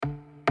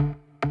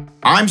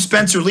I'm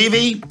Spencer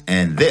Levy,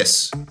 and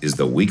this is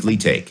The Weekly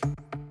Take.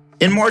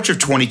 In March of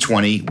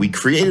 2020, we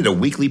created a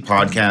weekly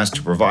podcast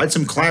to provide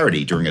some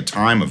clarity during a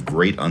time of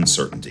great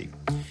uncertainty.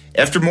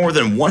 After more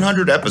than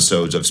 100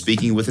 episodes of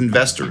speaking with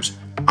investors,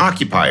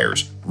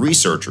 occupiers,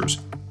 researchers,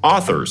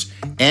 authors,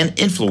 and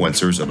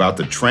influencers about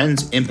the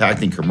trends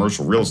impacting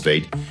commercial real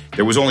estate,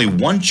 there was only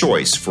one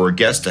choice for a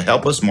guest to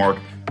help us mark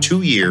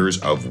 2 years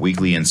of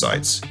weekly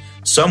insights.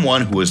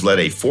 Someone who has led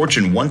a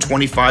Fortune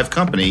 125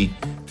 company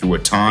through a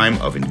time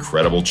of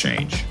incredible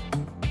change.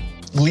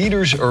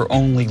 Leaders are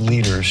only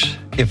leaders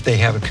if they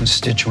have a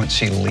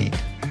constituency to lead.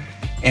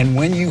 And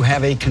when you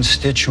have a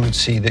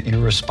constituency that you're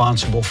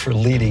responsible for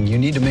leading, you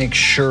need to make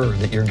sure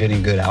that you're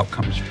getting good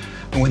outcomes.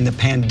 When the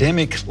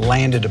pandemic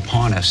landed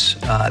upon us,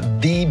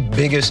 the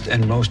biggest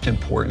and most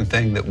important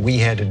thing that we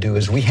had to do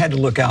is we had to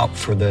look out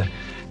for the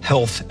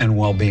health and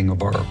well-being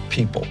of our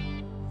people.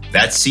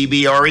 That's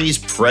CBRE's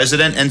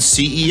president and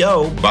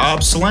CEO, Bob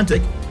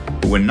Sulentic,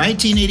 who in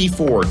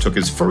 1984 took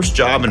his first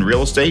job in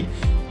real estate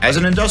as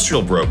an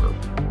industrial broker,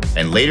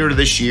 and later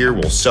this year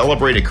will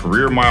celebrate a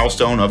career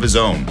milestone of his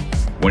own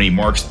when he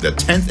marks the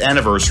 10th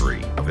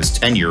anniversary of his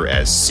tenure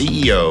as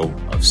CEO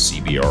of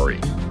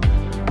CBRE.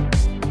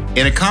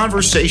 In a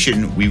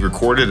conversation we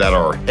recorded at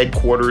our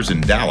headquarters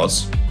in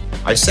Dallas,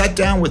 I sat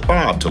down with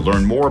Bob to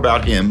learn more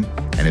about him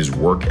and his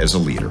work as a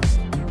leader.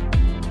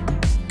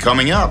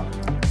 Coming up,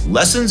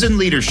 lessons in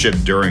leadership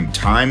during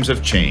times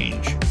of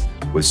change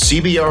with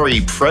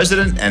CBRE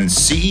President and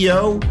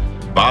CEO,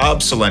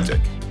 Bob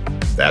Sulentic.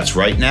 That's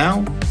right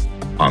now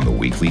on The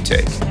Weekly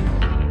Take.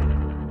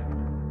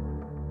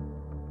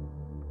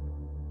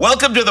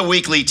 Welcome to The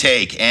Weekly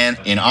Take, and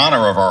in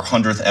honor of our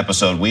 100th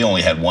episode, we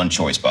only had one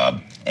choice,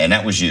 Bob, and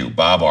that was you,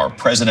 Bob, our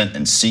President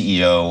and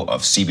CEO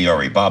of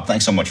CBRE. Bob,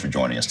 thanks so much for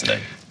joining us today.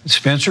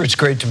 Spencer, it's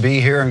great to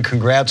be here, and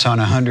congrats on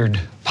 100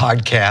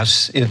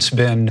 podcasts. It's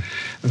been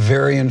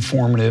very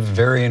informative,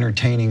 very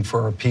entertaining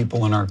for our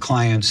people and our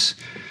clients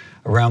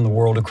around the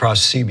world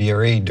across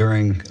CBRE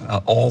during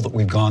all that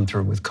we've gone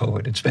through with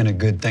COVID. It's been a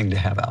good thing to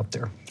have out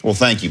there. Well,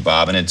 thank you,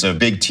 Bob, and it's a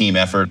big team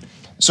effort.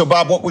 So,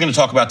 Bob, what we're going to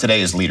talk about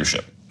today is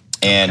leadership.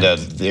 And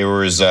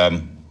there is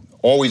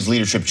always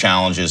leadership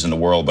challenges in the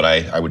world, but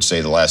I would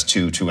say the last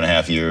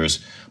 2.5 years,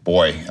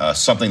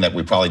 something that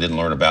we probably didn't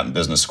learn about in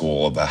business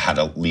school about how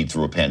to lead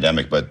through a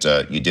pandemic, but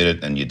you did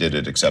it, and you did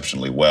it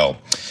exceptionally well.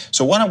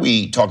 So why don't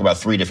we talk about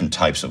 3 different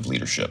types of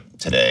leadership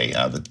today?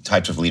 The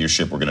types of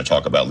leadership, we're going to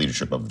talk about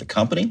leadership of the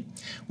company,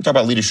 we'll talk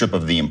about leadership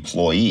of the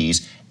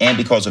employees, and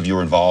because of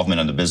your involvement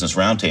in the Business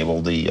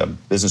Roundtable, the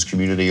business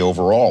community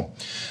overall.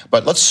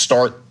 But let's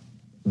start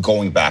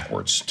going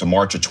backwards to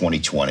March of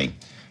 2020.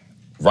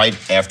 Right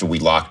after we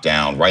locked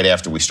down, right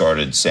after we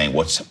started saying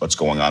what's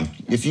going on,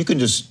 if you can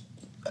just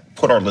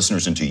put our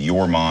listeners into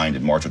your mind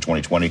in March of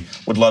 2020,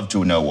 would love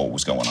to know what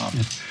was going on.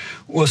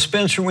 Well,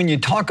 Spencer, when you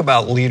talk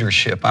about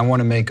leadership, I want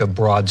to make a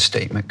broad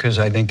statement because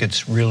I think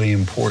it's really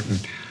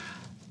important.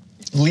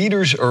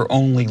 Leaders are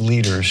only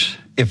leaders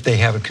if they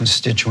have a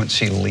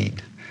constituency to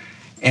lead.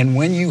 And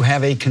when you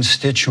have a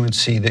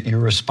constituency that you're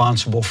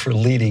responsible for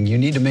leading, you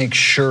need to make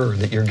sure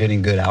that you're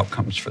getting good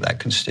outcomes for that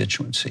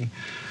constituency.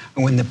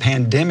 When the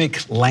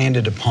pandemic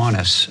landed upon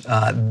us,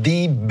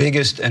 the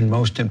biggest and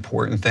most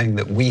important thing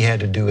that we had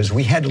to do is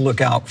we had to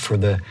look out for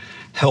the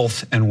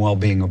health and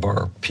well-being of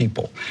our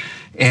people.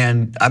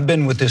 And I've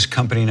been with this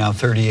company now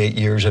 38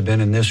 years. I've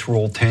been in this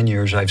role 10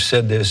 years. I've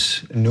said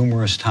this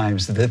numerous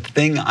times. The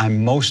thing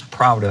I'm most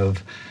proud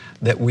of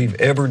that we've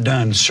ever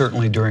done,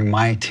 certainly during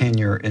my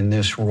tenure in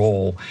this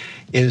role,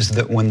 is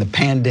that when the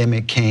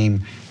pandemic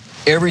came,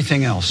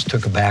 everything else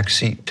took a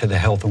backseat to the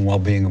health and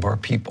well-being of our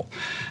people.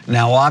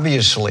 Now,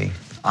 obviously,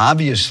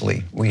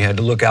 we had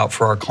to look out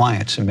for our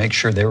clients and make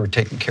sure they were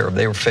taken care of.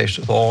 They were faced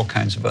with all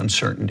kinds of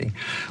uncertainty.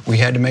 We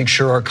had to make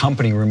sure our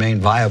company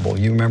remained viable.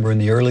 You remember in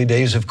the early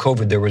days of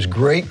COVID, there was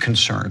great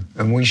concern,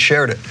 and we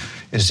shared it.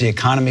 Is the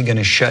economy going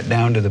to shut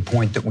down to the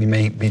point that we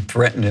may be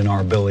threatened in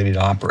our ability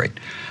to operate?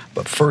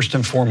 But first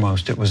and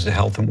foremost, it was the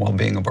health and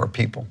well-being of our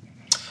people.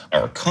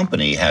 Our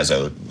company has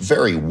a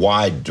very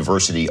wide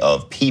diversity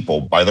of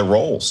people by their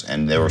roles.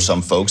 And there are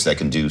some folks that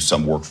can do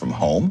some work from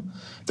home.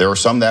 There are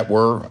some that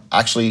were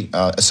actually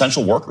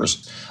essential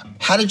workers.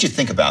 How did you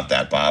think about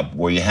that, Bob,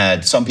 where you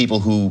had some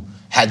people who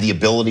had the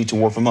ability to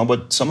work from home,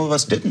 but some of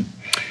us didn't?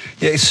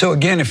 Yeah, so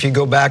again, if you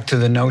go back to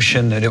the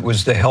notion that it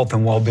was the health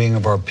and well-being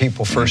of our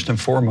people, first and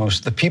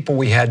foremost, the people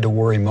we had to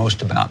worry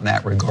most about in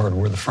that regard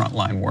were the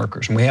frontline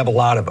workers. And we have a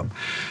lot of them.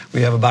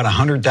 We have about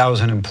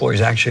 100,000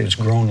 employees. Actually, it's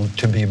grown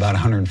to be about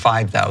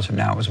 105,000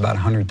 now. It was about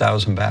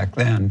 100,000 back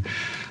then.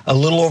 A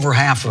little over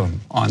half of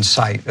them on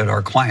site at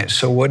our clients.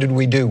 So what did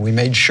we do? We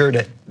made sure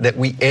that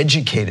we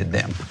educated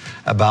them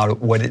about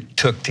what it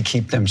took to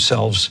keep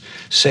themselves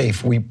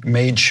safe. We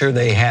made sure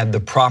they had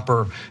the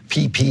proper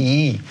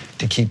PPE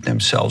to keep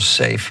themselves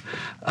safe.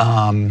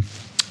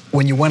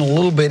 when you went a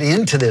little bit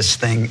into this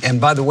thing, and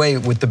by the way,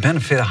 with the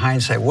benefit of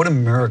hindsight, what a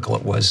miracle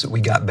it was that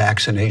we got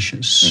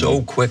vaccinations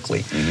so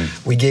quickly.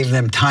 We gave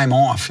them time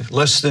off.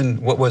 Less than,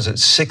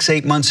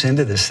 6-8 months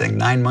into this thing,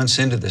 9 months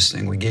into this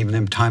thing, we gave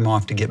them time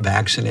off to get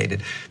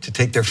vaccinated, to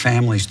take their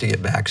families to get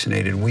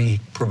vaccinated.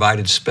 We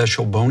provided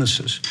special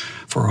bonuses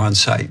for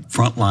on-site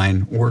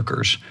frontline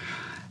workers.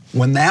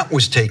 When that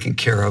was taken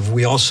care of,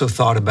 we also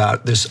thought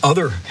about this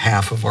other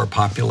half of our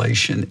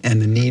population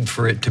and the need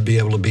for it to be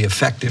able to be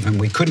effective. And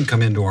we couldn't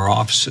come into our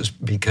offices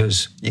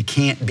because you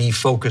can't be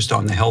focused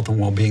on the health and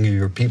well-being of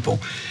your people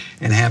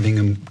and having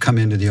them come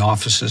into the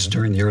offices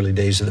during the early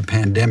days of the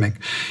pandemic.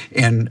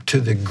 And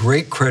to the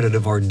great credit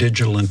of our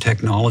digital and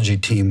technology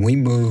team, we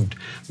moved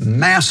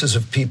masses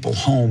of people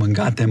home and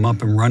got them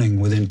up and running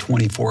within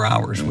 24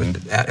 hours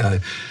with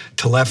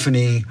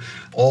telephony,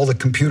 all the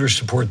computer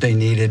support they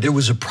needed. It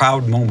was a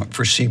proud moment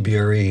for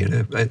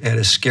CBRE at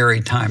a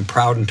scary time.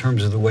 Proud in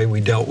terms of the way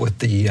we dealt with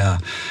the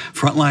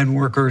frontline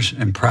workers,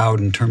 and proud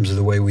in terms of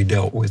the way we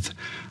dealt with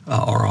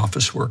our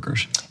office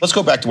workers. Let's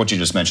go back to what you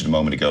just mentioned a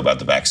moment ago about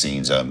the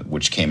vaccines,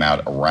 which came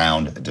out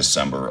around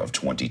December of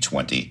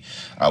 2020,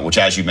 which,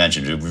 as you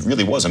mentioned, it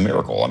really was a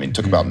miracle. I mean, it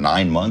took about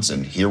 9 months,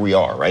 and here we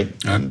are, right?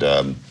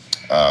 And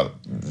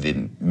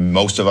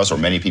most of us, or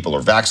many people,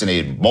 are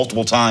vaccinated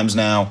multiple times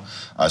now.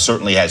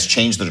 Certainly has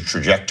changed the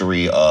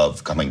trajectory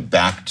of coming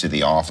back to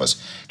the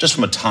office. Just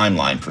from a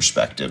timeline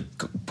perspective,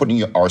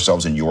 putting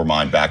ourselves in your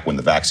mind back when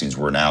the vaccines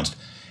were announced,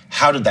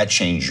 how did that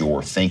change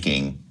your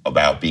thinking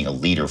about being a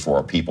leader for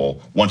our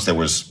people once there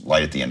was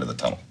light at the end of the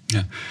tunnel?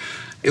 Yeah.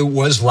 It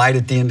was light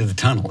at the end of the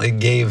tunnel. It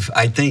gave,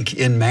 I think,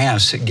 en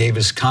masse, it gave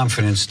us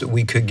confidence that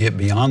we could get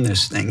beyond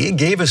this thing. It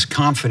gave us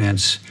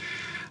confidence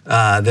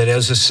that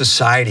as a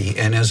society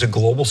and as a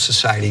global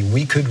society,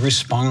 we could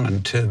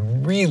respond to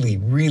really,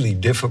 really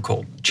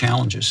difficult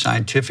challenges,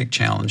 scientific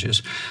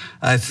challenges.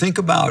 Think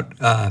about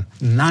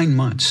 9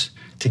 months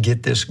to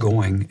get this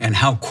going, and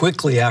how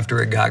quickly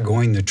after it got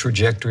going, the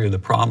trajectory of the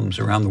problems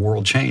around the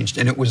world changed.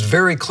 And it was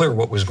very clear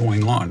what was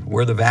going on.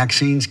 Where the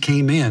vaccines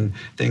came in,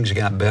 things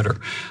got better.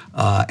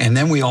 And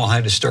then we all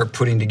had to start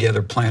putting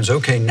together plans.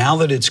 Okay, now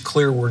that it's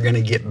clear we're going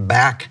to get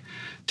back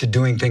to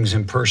doing things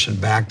in person,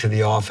 back to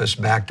the office,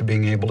 back to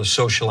being able to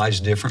socialize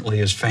differently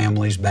as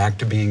families, back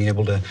to being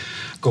able to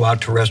go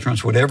out to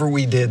restaurants, whatever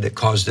we did that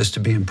caused us to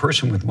be in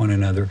person with one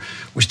another,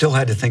 we still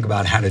had to think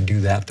about how to do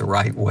that the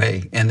right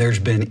way. And there's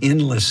been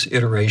endless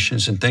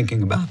iterations in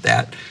thinking about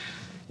that.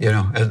 You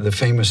know, the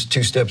famous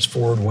 2 steps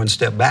forward, 1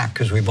 step back,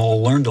 because we've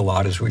all learned a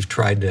lot as we've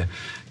tried to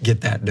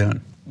get that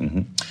done.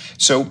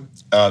 So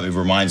it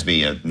reminds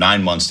me,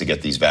 9 months to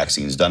get these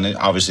vaccines done. And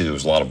obviously, there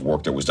was a lot of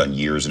work that was done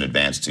years in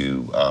advance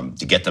to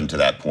get them to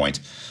that point.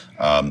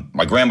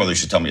 My grandmother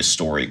used to tell me a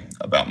story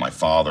about my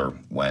father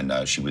when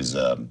he was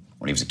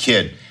a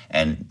kid,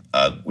 and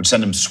would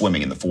send him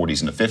swimming in the 40s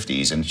and the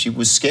 50s, and she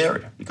was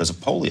scared because of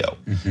polio.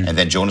 And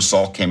then Jonas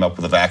Salk came up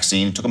with a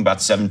vaccine. It took him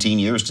about 17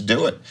 years to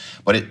do it,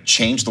 but it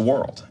changed the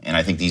world. And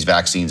I think these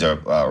vaccines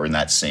are in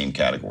that same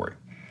category.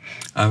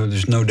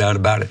 There's no doubt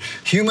about it.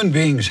 Human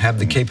beings have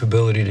the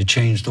capability to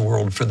change the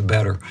world for the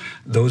better.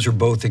 Those are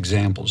both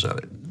examples of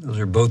it.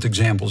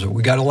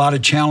 We got a lot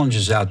of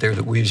challenges out there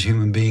that we as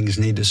human beings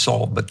need to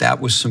solve, but that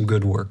was some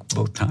good work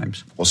both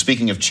times. Well,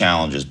 speaking of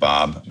challenges,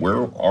 Bob,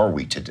 where are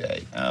we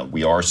today?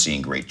 We are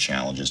seeing great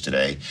challenges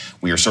today.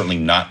 We are certainly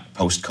not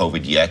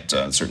post-COVID yet.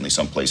 Certainly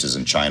some places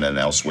in China and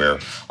elsewhere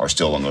are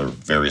still under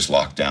various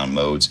lockdown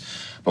modes.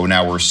 But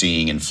now we're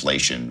seeing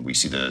inflation. We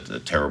see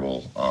the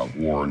terrible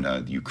war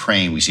in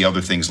Ukraine. We see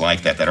other things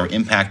like that are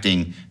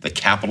impacting the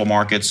capital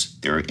markets.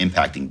 They're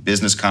impacting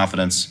business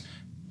confidence,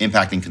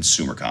 impacting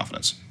consumer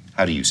confidence.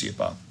 How do you see it,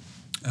 Bob?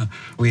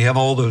 We have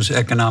all those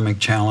economic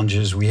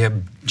challenges. We have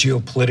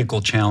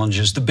geopolitical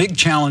challenges. The big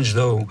challenge,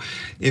 though,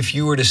 if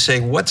you were to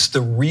say, what's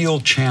the real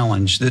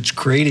challenge that's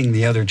creating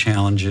the other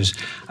challenges,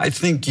 I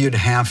think you'd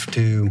have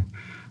to,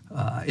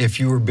 if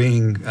you were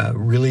being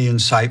really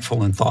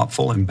insightful and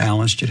thoughtful and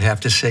balanced, you'd have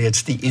to say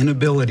it's the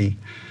inability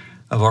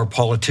of our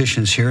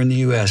politicians here in the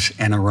U.S.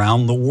 and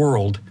around the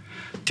world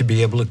to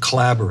be able to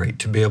collaborate,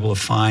 to be able to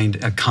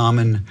find a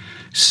common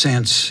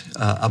sense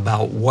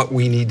about what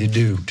we need to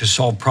do to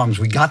solve problems.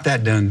 We got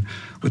that done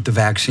with the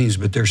vaccines,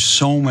 but there's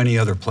so many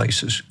other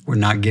places we're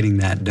not getting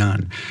that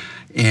done.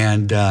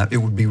 And it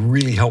would be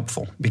really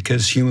helpful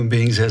because human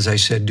beings, as I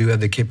said, do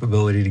have the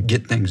capability to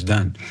get things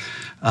done.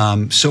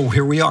 So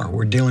here we are.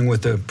 We're dealing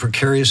with a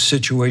precarious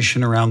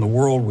situation around the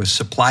world with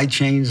supply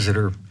chains that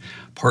are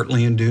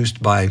partly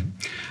induced by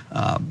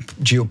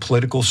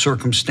geopolitical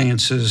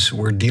circumstances.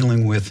 We're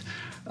dealing with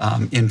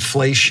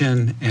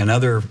inflation and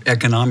other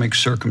economic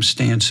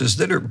circumstances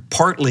that are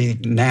partly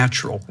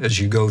natural as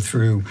you go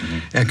through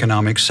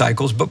economic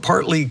cycles, but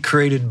partly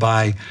created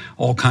by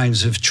all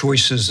kinds of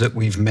choices that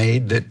we've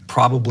made that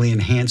probably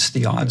enhance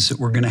the odds that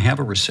we're going to have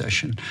a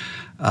recession.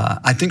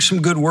 I think some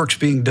good work's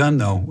being done,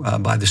 though,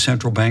 by the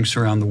central banks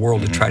around the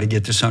world to try to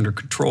get this under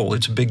control.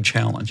 It's a big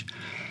challenge.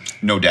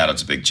 No doubt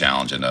it's a big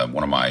challenge. And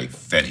one of my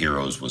Fed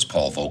heroes was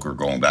Paul Volcker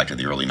going back to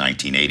the early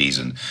 1980s.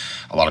 And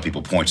a lot of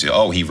people point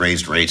to, he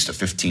raised rates to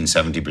 15,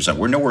 17%.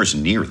 We're nowhere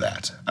near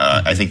that.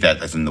 I think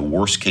that in the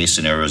worst case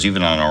scenarios,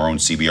 even on our own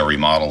CBRE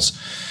models,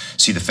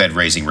 see the Fed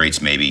raising rates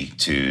maybe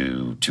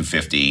to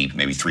 250,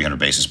 maybe 300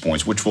 basis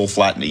points, which will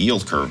flatten the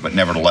yield curve. But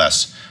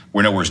nevertheless,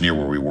 we're nowhere near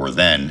where we were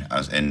then.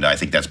 And I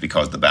think that's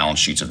because the balance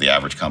sheets of the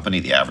average company,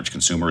 the average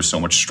consumer, is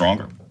so much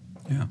stronger.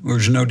 Yeah,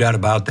 there's no doubt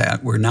about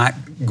that. We're not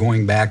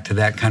going back to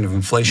that kind of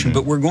inflation,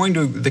 but we're going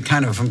to the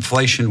kind of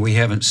inflation we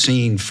haven't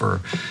seen for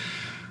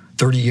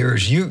 30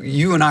 years.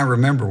 You and I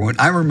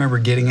remember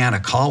getting out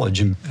of college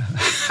and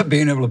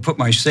being able to put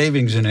my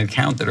savings in an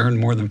account that earned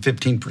more than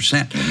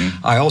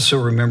 15%. I also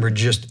remember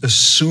just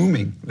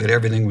assuming that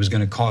everything was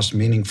going to cost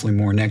meaningfully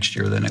more next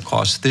year than it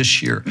costs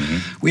this year.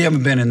 We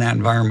haven't been in that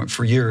environment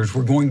for years.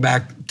 We're going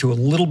back to a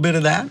little bit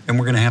of that, and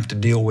we're going to have to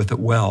deal with it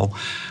well.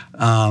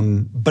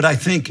 But I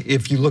think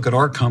if you look at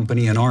our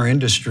company and our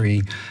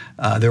industry,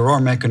 there are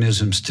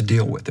mechanisms to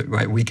deal with it,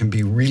 right? We can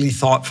be really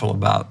thoughtful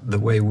about the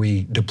way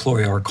we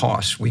deploy our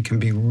costs. We can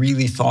be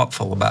really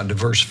thoughtful about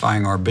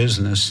diversifying our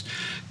business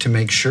to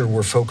make sure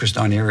we're focused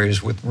on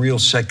areas with real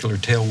secular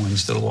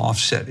tailwinds that'll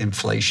offset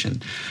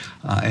inflation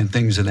and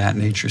things of that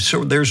nature.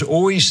 So there's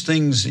always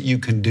things that you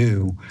can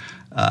do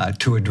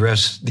to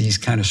address these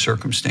kind of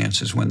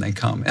circumstances when they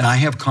come. And I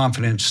have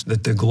confidence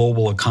that the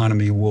global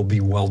economy will be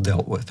well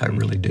dealt with. I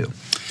really do.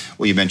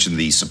 Well, you mentioned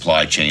the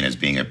supply chain as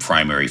being a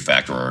primary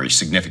factor or a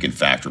significant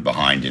factor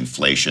behind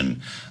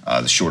inflation,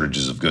 the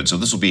shortages of goods. So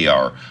this will be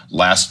our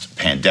last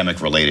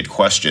pandemic-related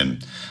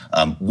question.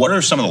 What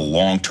are some of the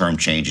long-term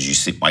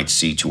changes you might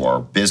see to our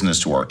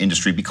business, to our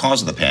industry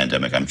because of the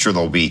pandemic? I'm sure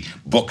there'll be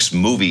books,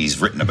 movies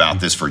written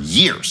about this for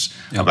years,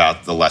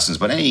 about the lessons,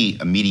 but any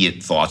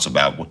immediate thoughts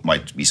about what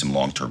might be some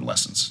long-term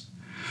lessons?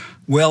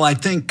 Well, I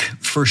think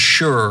for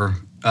sure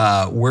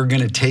we're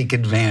going to take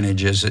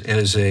advantage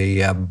as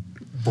a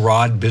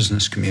broad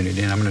business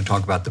community, and I'm going to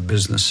talk about the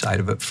business side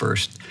of it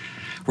first.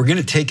 We're going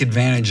to take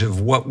advantage of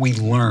what we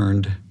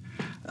learned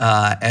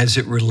as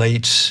it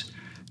relates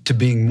to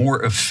being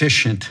more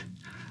efficient,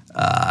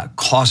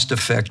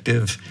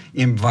 cost-effective,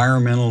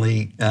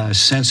 environmentally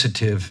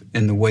sensitive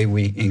in the way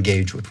we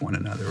engage with one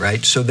another,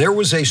 right? So there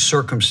was a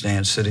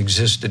circumstance that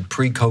existed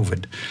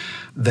pre-COVID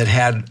that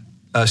had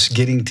us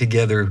getting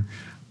together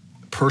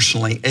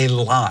personally a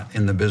lot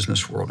in the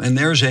business world. And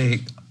there's a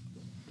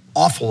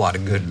awful lot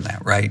of good in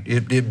that, right?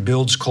 It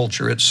builds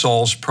culture, it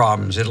solves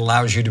problems, it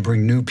allows you to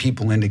bring new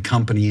people into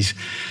companies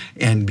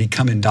and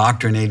become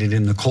indoctrinated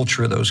in the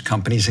culture of those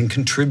companies and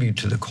contribute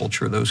to the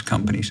culture of those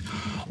companies.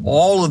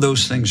 All of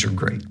those things are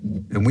great,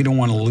 and we don't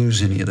want to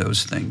lose any of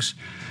those things.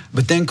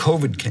 But then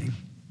COVID came,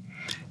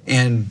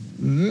 and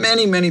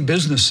many, many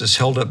businesses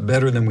held up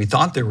better than we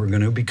thought they were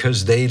going to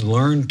because they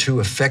learned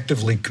to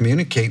effectively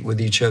communicate with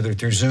each other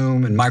through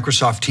Zoom and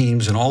Microsoft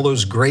Teams and all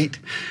those great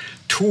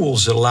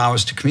tools that allow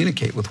us to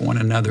communicate with one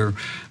another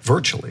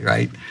virtually,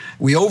 right?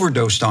 We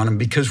overdosed on them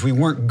because we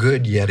weren't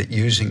good yet at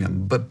using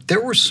them. But there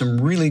were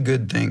some really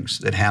good things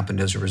that happened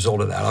as a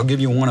result of that. I'll give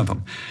you one of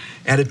them.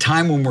 At a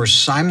time when we're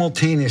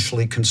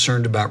simultaneously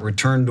concerned about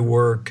return to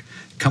work,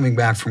 coming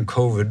back from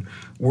COVID,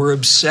 we're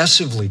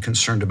obsessively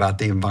concerned about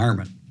the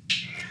environment.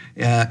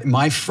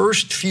 My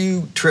first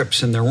few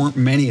trips, and there weren't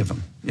many of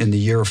them in the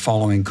year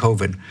following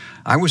COVID,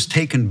 I was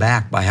taken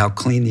back by how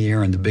clean the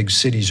air in the big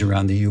cities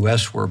around the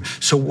U.S. were.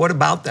 So what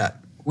about that?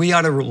 We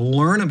ought to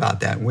learn about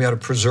that, and we ought to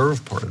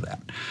preserve part of that.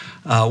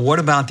 What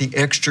about the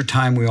extra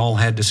time we all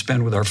had to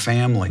spend with our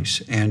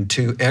families and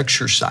to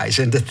exercise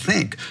and to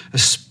think,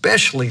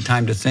 especially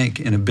time to think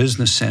in a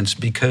business sense,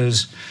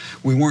 because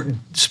we weren't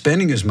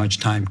spending as much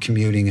time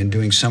commuting and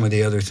doing some of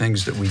the other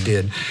things that we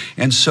did.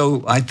 And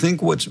so I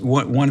think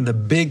one of the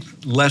big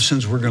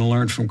lessons we're going to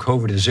learn from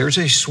COVID is there's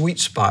a sweet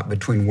spot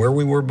between where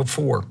we were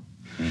before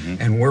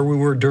and where we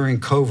were during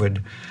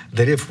COVID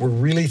that if we're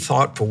really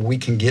thoughtful, we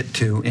can get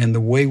to, and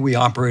the way we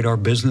operate our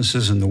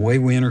businesses and the way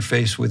we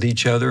interface with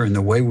each other and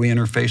the way we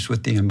interface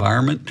with the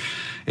environment,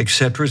 et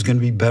cetera, is going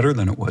to be better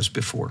than it was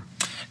before.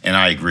 And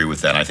I agree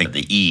with that. I think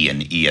the E in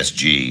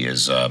ESG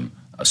is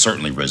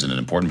certainly risen in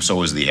importance.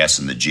 So is the S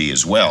and the G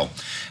as well.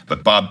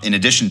 But Bob, in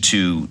addition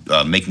to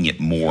making it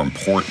more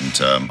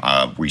important,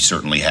 we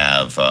certainly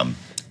have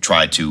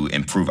tried to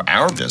improve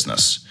our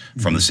business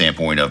from the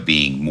standpoint of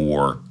being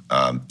more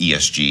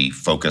ESG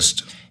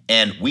focused.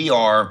 And we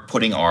are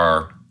putting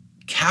our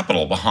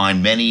capital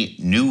behind many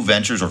new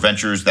ventures or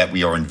ventures that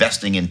we are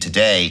investing in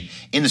today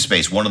in the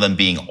space, one of them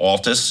being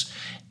Altus,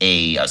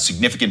 a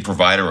significant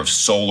provider of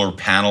solar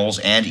panels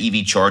and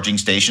EV charging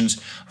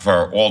stations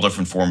for all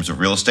different forms of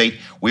real estate.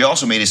 We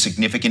also made a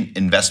significant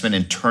investment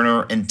in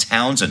Turner &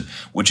 Townsend,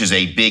 which is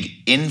a big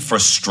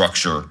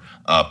infrastructure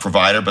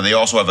provider, but they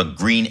also have a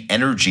green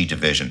energy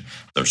division.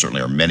 There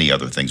certainly are many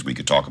other things we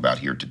could talk about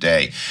here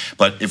today.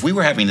 But if we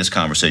were having this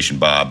conversation,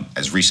 Bob,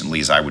 as recently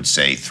as I would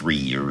say 3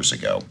 years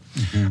ago,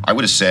 I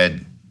would have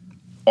said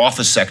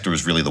office sector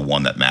is really the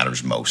one that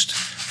matters most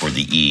for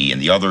the E,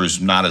 and the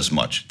others not as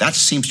much. That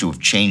seems to have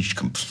changed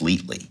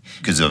completely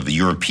because of the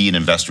European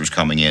investors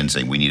coming in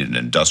saying we need an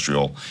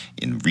industrial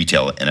in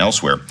retail and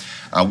elsewhere.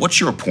 What's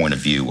your point of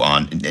view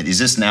on, is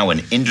this now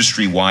an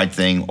industry-wide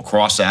thing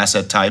across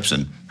asset types,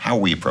 and how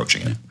are we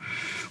approaching it?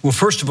 Well,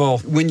 first of all,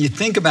 when you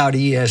think about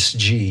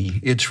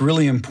ESG, it's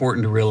really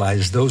important to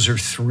realize those are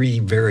three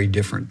very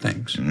different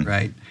things,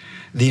 right?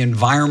 The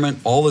environment,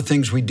 all the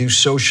things we do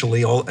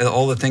socially, all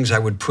the things I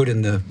would put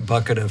in the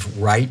bucket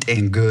of right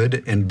and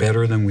good and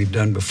better than we've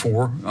done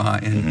before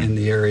in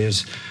the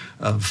areas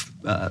of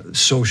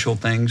social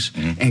things,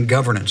 and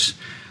governance.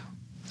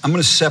 I'm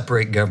going to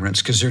separate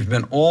governance because there's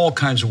been all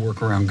kinds of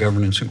work around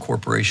governance in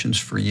corporations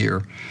for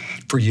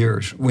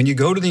years. When you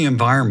go to the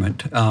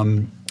environment,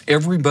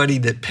 everybody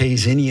that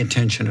pays any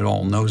attention at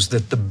all knows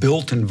that the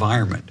built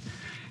environment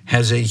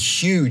has a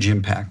huge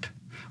impact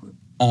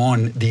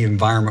on the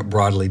environment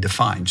broadly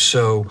defined.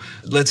 So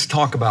let's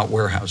talk about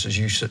warehouses.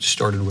 You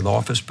started with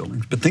office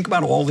buildings, but think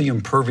about all the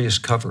impervious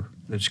cover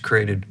that's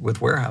created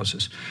with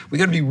warehouses. We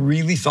got to be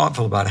really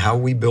thoughtful about how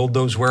we build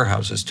those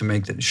warehouses to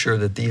make sure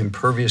that the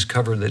impervious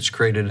cover that's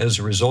created as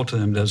a result of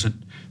them doesn't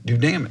do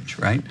damage,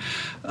 right?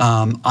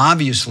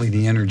 Obviously,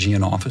 the energy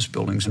in office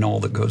buildings and all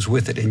that goes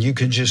with it. And you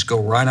can just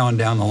go right on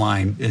down the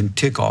line and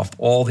tick off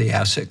all the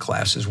asset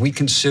classes. We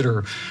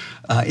consider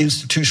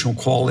institutional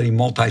quality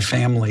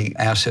multifamily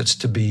assets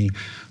to be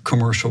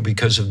commercial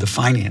because of the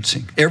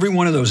financing. Every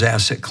one of those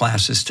asset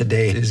classes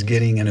today is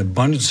getting an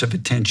abundance of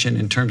attention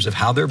in terms of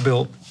how they're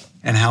built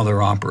and how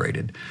they're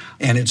operated.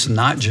 And it's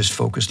not just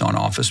focused on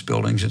office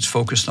buildings, it's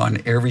focused on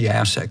every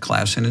asset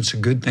class, and it's a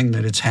good thing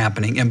that it's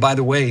happening. And by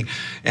the way,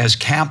 as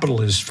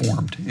capital is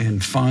formed in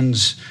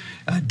funds,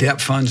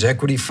 debt funds,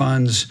 equity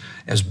funds,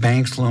 as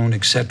banks loan,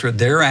 et cetera,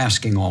 they're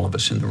asking all of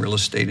us in the real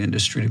estate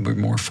industry to be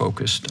more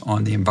focused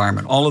on the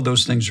environment. All of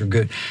those things are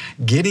good.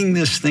 Getting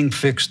this thing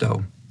fixed,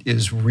 though,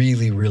 is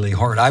really, really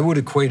hard. I would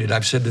equate it,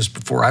 I've said this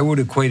before, I would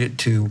equate it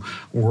to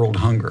world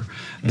hunger.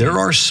 There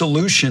are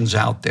solutions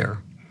out there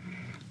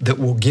that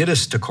will get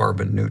us to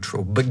carbon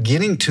neutral, but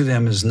getting to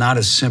them is not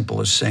as simple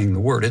as saying the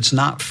word. It's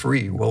not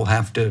free. We'll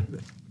have to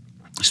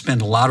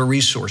spend a lot of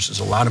resources,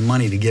 a lot of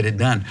money to get it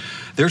done.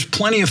 There's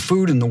plenty of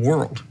food in the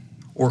world,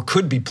 or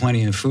could be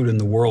plenty of food in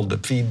the world to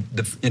feed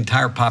the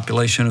entire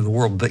population of the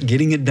world, but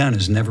getting it done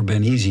has never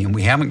been easy, and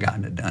we haven't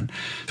gotten it done.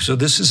 So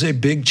this is a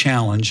big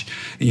challenge.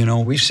 You know,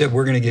 we've said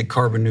we're going to get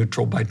carbon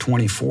neutral by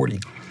 2040.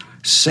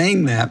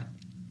 Saying that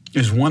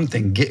is one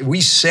thing.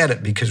 We said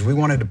it because we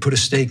wanted to put a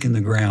stake in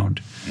the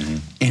ground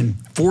and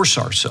force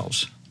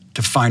ourselves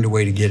to find a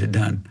way to get it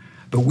done.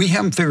 But we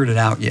haven't figured it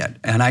out yet.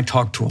 And I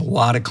talked to a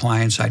lot of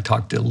clients. I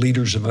talked to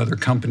leaders of other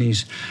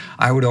companies.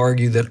 I would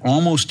argue that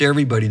almost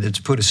everybody that's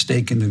put a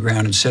stake in the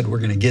ground and said we're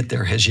going to get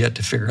there has yet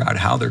to figure out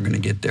how they're going to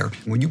get there.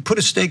 When you put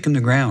a stake in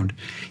the ground,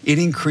 it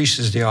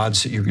increases the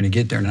odds that you're going to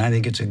get there. And I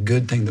think it's a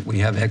good thing that we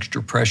have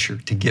extra pressure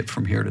to get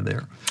from here to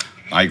there.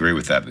 I agree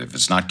with that. If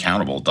it's not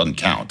countable, it doesn't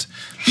count.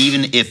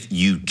 Even if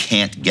you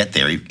can't get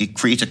there, it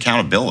creates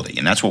accountability.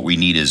 And that's what we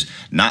need, is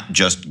not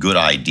just good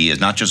ideas,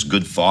 not just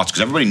good thoughts,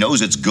 because everybody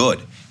knows it's good.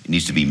 It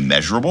needs to be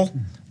measurable,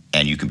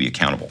 and you can be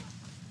accountable.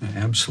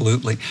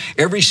 Absolutely.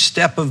 Every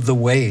step of the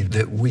way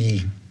that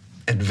we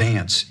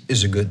advance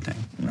is a good thing,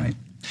 right?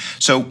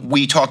 So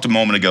we talked a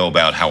moment ago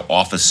about how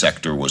office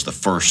sector was the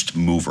first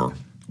mover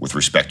with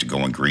respect to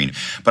going green.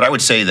 But I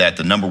would say that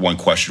the number one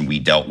question we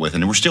dealt with,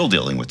 and we're still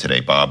dealing with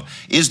today, Bob,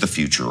 is the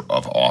future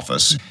of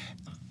office.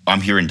 I'm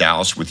here in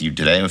Dallas with you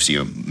today. I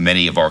see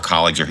many of our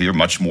colleagues are here,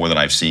 much more than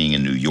I've seen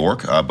in New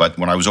York. But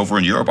when I was over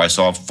in Europe, I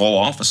saw full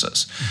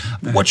offices.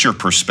 What's your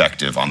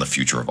perspective on the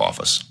future of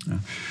office?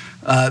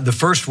 The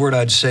first word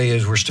I'd say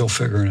is we're still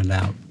figuring it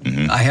out.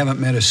 I haven't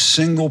met a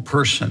single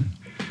person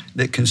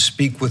that can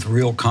speak with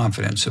real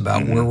confidence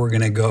about where we're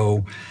going to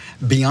go,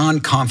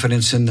 beyond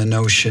confidence in the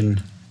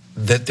notion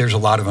that there's a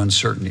lot of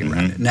uncertainty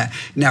around it.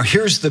 Now,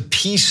 here's the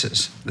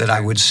pieces that I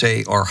would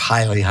say are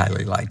highly,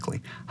 highly likely.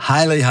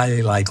 Highly,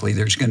 highly likely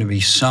there's going to be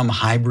some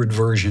hybrid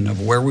version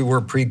of where we were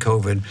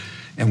pre-COVID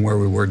and where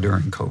we were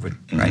during COVID,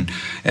 right?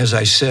 As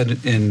I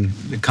said in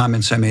the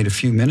comments I made a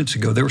few minutes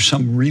ago, there were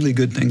some really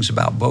good things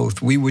about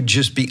both. We would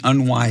just be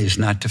unwise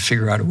not to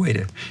figure out a way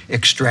to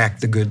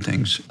extract the good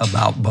things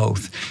about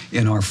both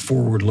in our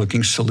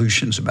forward-looking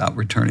solutions about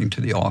returning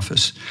to the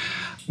office.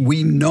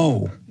 We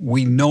know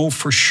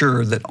for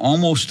sure that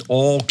almost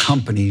all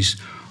companies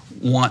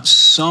want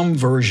some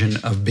version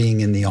of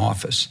being in the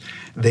office.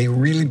 They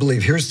really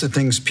believe, here's the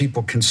things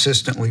people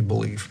consistently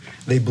believe.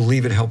 They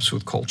believe it helps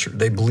with culture.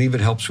 They believe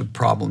it helps with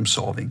problem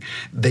solving.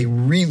 They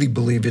really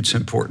believe it's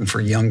important for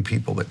young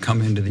people that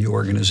come into the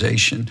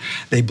organization.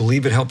 They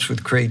believe it helps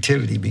with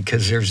creativity,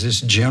 because there's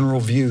this general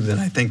view that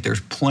I think there's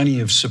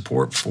plenty of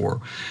support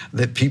for,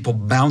 that people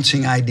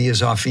bouncing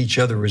ideas off each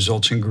other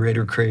results in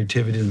greater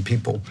creativity than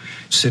people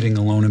sitting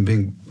alone and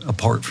being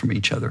apart from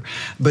each other.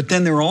 But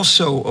then they're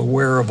also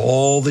aware of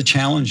all the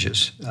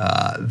challenges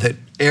that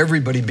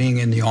everybody being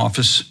in the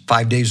office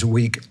 5 days a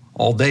week,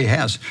 all day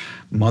has.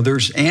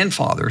 Mothers and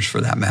fathers,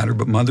 for that matter,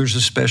 but mothers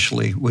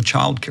especially with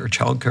childcare.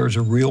 Childcare is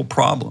a real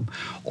problem.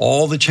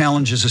 All the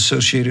challenges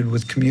associated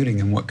with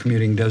commuting and what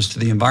commuting does to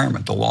the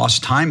environment, the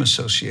lost time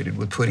associated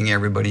with putting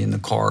everybody in the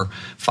car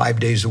 5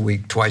 days a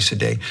week, twice a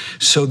day.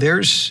 So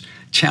there's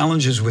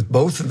challenges with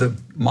both of the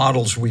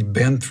models we've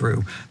been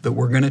through that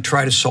we're going to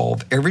try to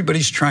solve.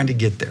 Everybody's trying to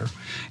get there,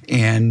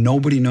 and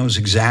nobody knows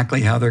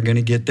exactly how they're going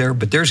to get there,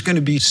 but there's going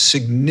to be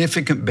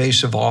significant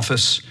base of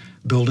office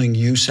building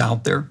use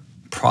out there,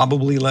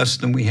 probably less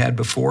than we had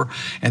before,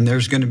 and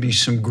there's going to be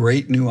some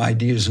great new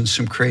ideas and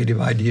some creative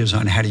ideas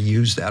on how to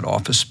use that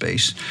office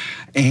space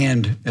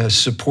and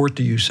support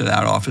the use of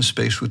that office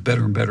space with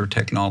better and better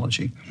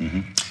technology.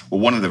 Mm-hmm.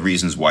 Well, one of the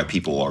reasons why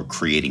people are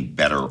creating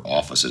better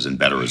offices, and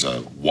better is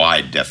a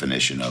wide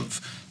definition of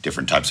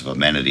different types of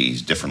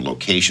amenities, different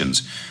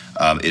locations,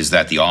 is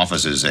that the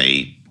office is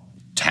a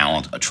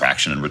talent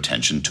attraction and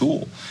retention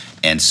tool.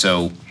 And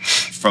so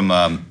from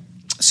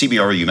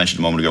CBRE, you mentioned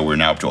a moment ago, we're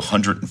now up to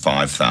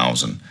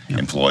 105,000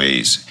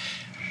 employees.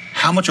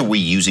 How much are we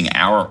using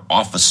our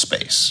office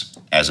space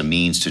as a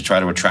means to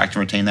try to attract and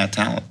retain that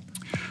talent?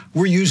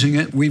 We're using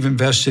it. We've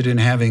invested in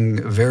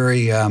having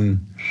very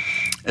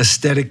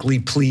aesthetically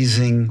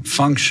pleasing,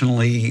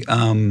 functionally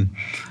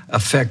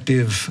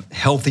effective,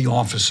 healthy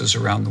offices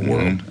around the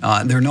world.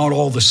 They're not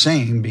all the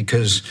same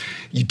because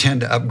you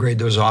tend to upgrade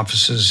those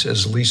offices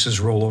as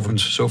leases roll over and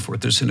so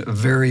forth. It's a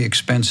very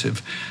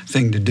expensive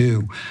thing to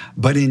do.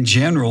 But in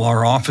general,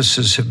 our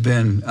offices have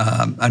been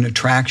an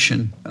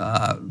attraction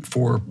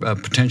for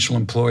potential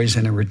employees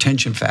and a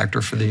retention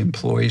factor for the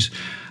employees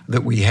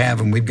that we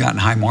have, and we've gotten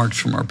high marks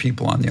from our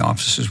people on the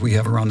offices we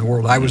have around the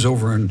world. I was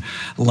over in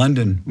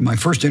London, my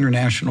first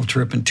international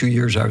trip in 2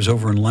 years. I was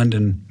over in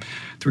London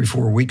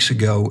 3-4 weeks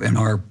ago, and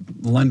our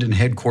London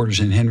headquarters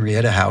in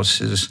Henrietta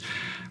House is,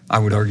 I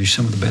would argue,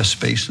 some of the best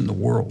space in the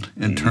world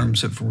in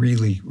terms of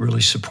really,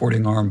 really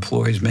supporting our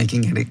employees,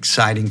 making it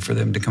exciting for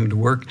them to come to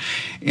work.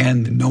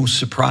 And no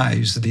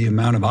surprise, the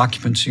amount of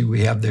occupancy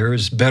we have there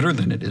is better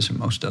than it is in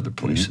most other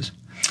places.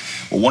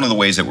 Well, one of the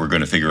ways that we're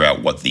going to figure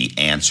out what the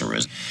answer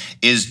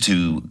is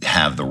to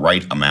have the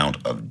right amount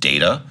of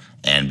data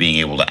and being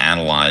able to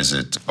analyze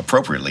it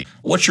appropriately.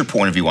 What's your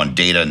point of view on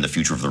data and the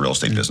future of the real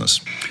estate business?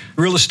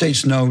 Real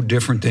estate's no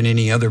different than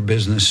any other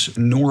business,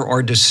 nor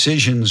are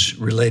decisions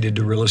related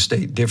to real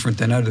estate different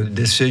than other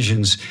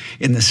decisions,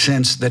 in the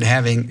sense that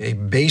having a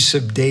base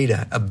of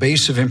data, a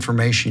base of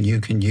information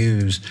you can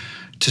use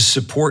to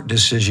support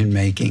decision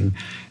making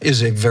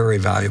is a very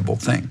valuable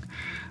thing.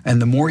 And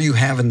the more you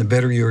have and the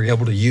better you're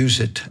able to use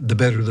it, the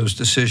better those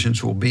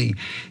decisions will be.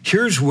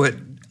 Here's what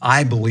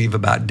I believe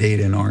about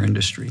data in our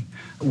industry.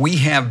 We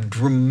have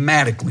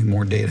dramatically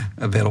more data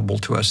available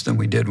to us than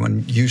we did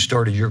when you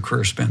started your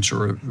career,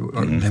 Spencer,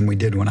 or than we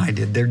did when I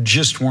did. There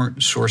just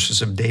weren't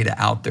sources of data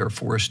out there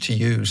for us to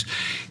use.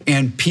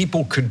 And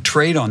people could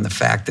trade on the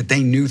fact that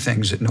they knew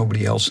things that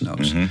nobody else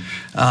knows.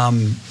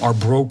 Our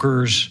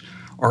brokers,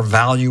 our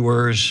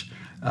valuers,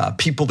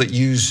 people that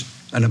use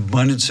an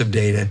abundance of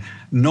data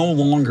no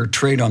longer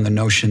trade on the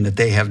notion that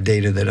they have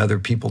data that other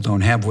people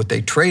don't have. What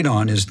they trade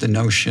on is the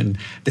notion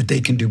that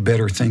they can do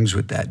better things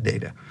with that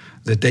data,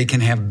 that they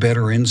can have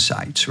better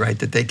insights, right?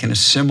 That they can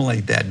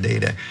assimilate that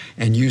data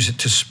and use it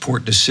to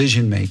support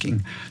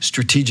decision-making,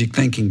 strategic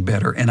thinking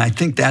better. And I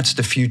think that's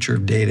the future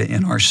of data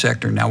in our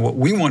sector. Now, what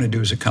we want to do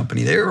as a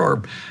company, there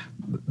are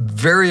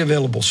very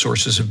available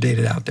sources of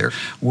data out there.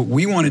 What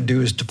we want to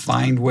do is to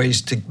find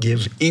ways to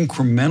give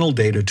incremental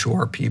data to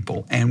our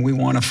people, and we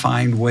want to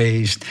find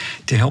ways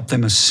to help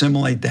them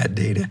assimilate that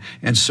data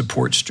and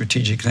support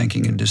strategic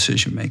thinking and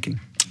decision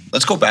making.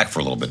 Let's go back for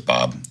a little bit,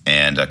 Bob,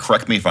 and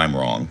correct me if I'm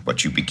wrong,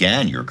 but you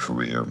began your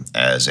career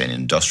as an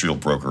industrial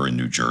broker in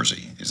New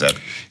Jersey. Is that?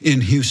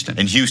 In Houston.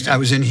 In Houston. I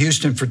was in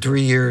Houston for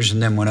 3 years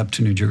and then went up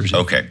to New Jersey.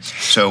 Okay.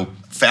 So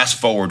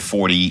fast forward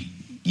 40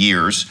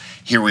 years,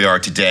 here we are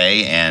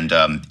today, and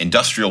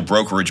industrial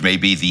brokerage may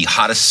be the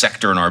hottest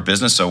sector in our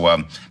business,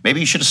 so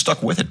maybe you should have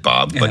stuck with it,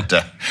 Bob. Yeah.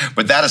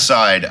 But that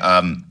aside,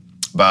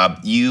 Bob,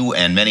 you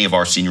and many of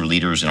our senior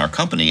leaders in our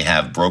company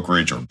have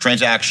brokerage or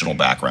transactional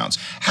backgrounds.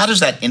 How does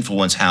that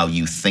influence how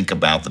you think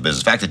about the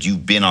business? The fact that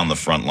you've been on the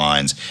front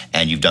lines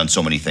and you've done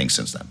so many things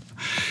since then.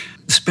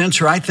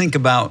 Spencer, I think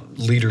about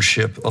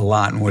leadership a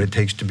lot and what it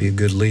takes to be a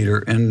good leader.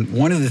 And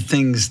one of the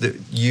things that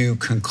you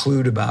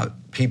conclude about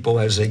people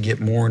as they get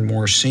more and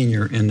more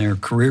senior in their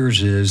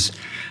careers is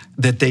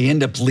that they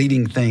end up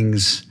leading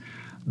things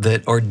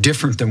that are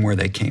different than where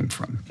they came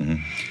from.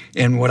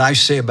 And what I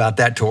say about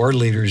that to our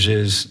leaders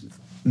is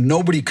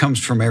nobody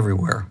comes from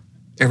everywhere.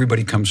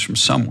 Everybody comes from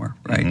somewhere,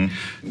 right?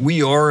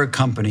 We are a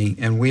company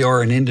and we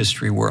are an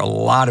industry where a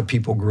lot of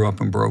people grew up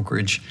in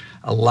brokerage,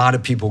 a lot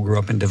of people grew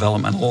up in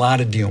development, a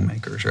lot of deal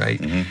makers, right?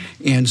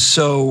 And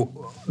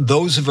so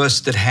those of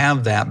us that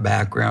have that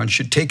background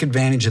should take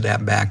advantage of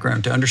that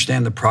background to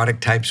understand the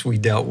product types we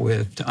dealt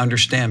with, to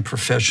understand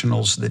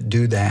professionals that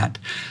do that,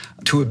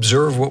 to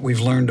observe what we've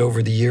learned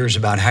over the years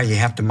about how you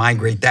have to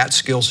migrate that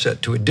skill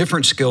set to a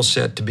different skill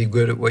set to be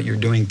good at what you're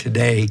doing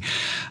today.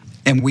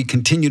 And we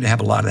continue to have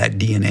a lot of that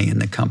DNA in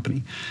the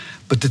company.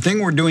 But the thing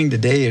we're doing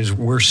today is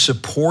we're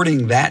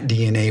supporting that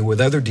DNA with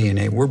other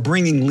DNA. We're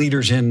bringing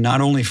leaders in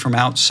not only from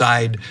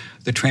outside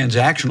the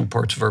transactional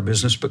parts of our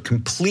business, but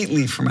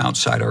completely from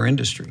outside our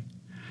industry.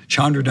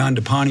 Chandra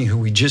Dandapani, who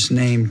we just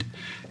named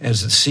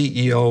as the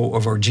CEO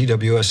of our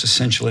GWS,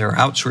 essentially our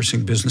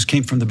outsourcing business,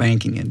 came from the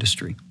banking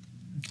industry.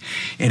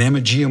 And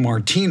Emma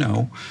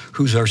Giamartino,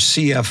 who's our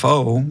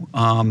CFO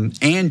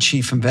and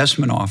Chief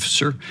Investment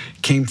Officer,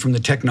 came from the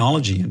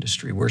technology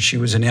industry, where she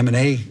was an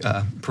M&A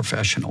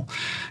professional.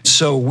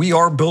 So we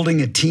are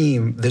building a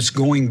team that's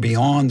going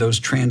beyond those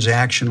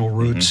transactional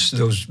routes,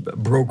 those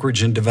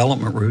brokerage and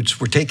development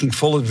routes. We're taking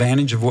full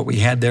advantage of what we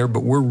had there,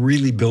 but we're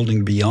really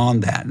building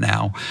beyond that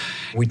now.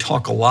 We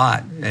talk a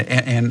lot,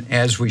 and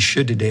as we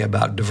should today,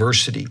 about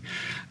diversity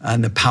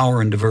and the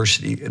power in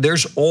diversity.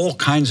 There's all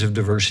kinds of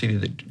diversity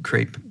that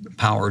create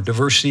power.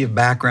 Diversity of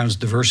backgrounds,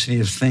 diversity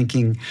of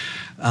thinking,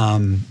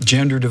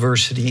 gender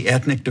diversity,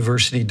 ethnic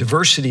diversity.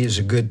 Diversity is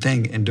a good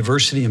thing, and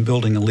diversity in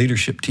building a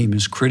leadership team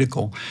is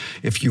critical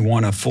if you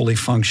want a fully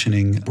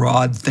functioning,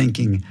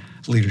 broad-thinking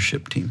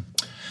leadership team.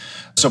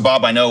 So,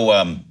 Bob, I know,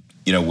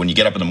 when you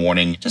get up in the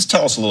morning, just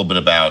tell us a little bit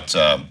about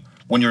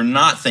when you're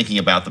not thinking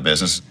about the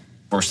business,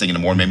 first thing in the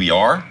morning, maybe you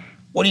are,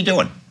 what are you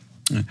doing?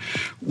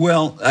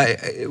 Well,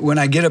 when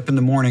I get up in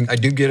the morning, I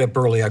do get up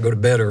early. I go to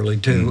bed early,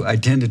 too. I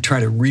tend to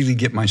try to really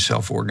get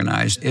myself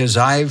organized. As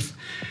I've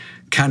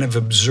kind of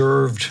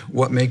observed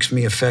what makes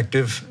me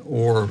effective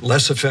or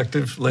less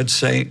effective, let's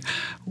say,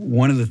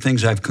 one of the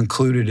things I've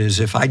concluded is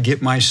if I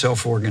get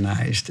myself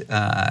organized,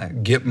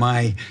 get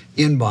my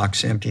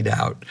inbox emptied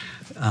out,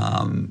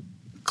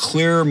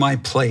 clear my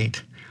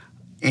plate,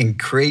 and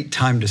create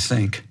time to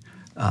think.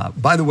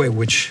 By the way,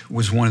 which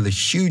was one of the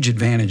huge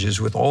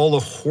advantages with all the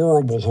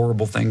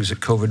horrible things that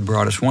COVID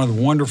brought us. One of the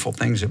wonderful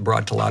things it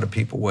brought to a lot of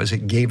people was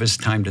it gave us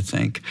time to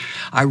think.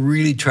 I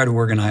really try to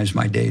organize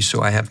my day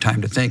so I have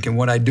time to think. And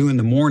what I do in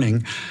the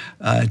morning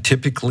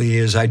typically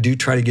is I do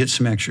try to get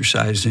some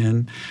exercise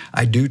in.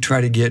 I do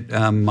try to get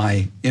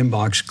my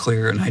inbox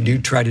clear, and I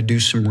do try to do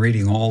some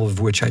reading, all of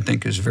which I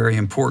think is very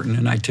important.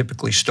 And I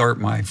typically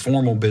start my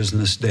formal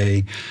business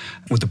day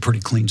with a pretty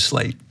clean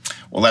slate.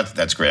 Well,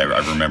 that's great.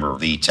 I remember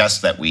the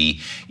test that we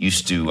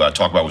used to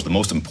talk about was the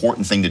most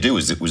important thing to do.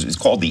 It's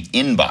called the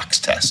inbox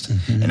test.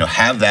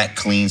 Have that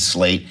clean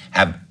slate,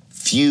 have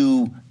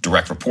few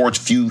direct reports,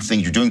 few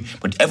things you're doing,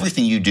 but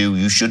everything you do,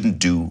 you shouldn't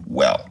do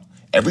well.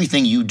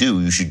 Everything you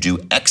do, you should do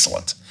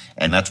excellent.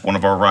 And that's one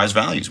of our RISE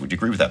values. Would you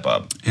agree with that,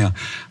 Bob? Yeah.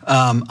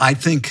 I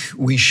think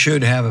we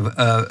should have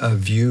a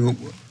view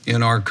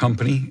in our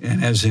company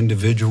and as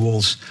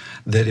individuals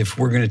that if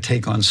we're going to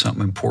take on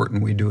something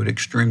important, we do it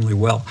extremely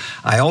well.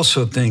 I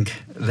also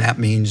think that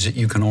means that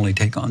you can only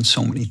take on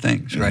so many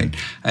things, right?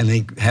 I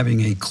think having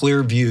a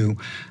clear view,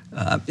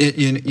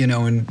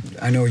 and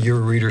I know you're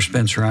a reader,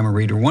 Spencer, I'm a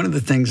reader. One of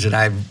the things that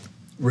I've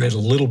read a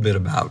little bit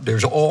about,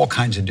 there's all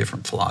kinds of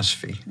different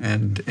philosophy,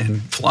 and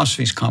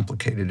philosophy is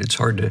complicated.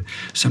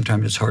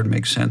 Sometimes it's hard to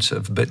make sense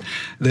of. But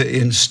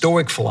in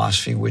Stoic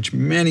philosophy, which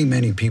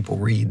many people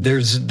read,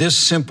 there's this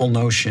simple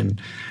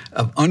notion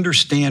of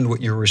understand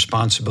what your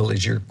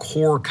responsibilities, your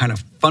core kind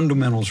of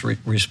fundamentals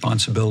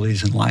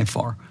responsibilities in life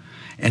are,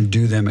 and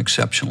do them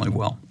exceptionally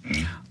well.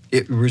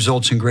 It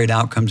results in great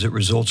outcomes. It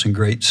results in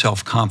great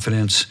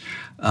self-confidence,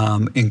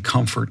 in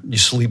comfort. You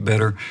sleep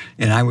better.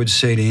 And I would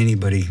say to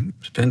anybody,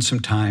 spend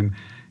some time,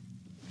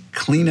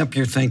 clean up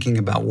your thinking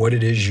about what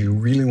it is you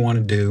really want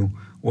to do,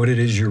 what it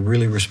is you're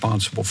really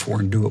responsible for,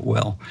 and do it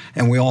well.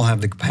 And we all have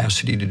the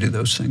capacity to do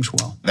those things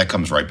well. That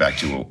comes right back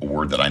to a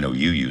word that I know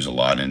you use a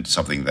lot, and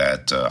something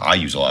that I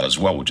use a lot as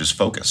well, which is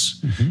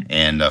focus.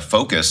 And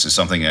focus is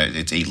something,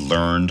 it's a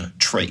learned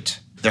trait.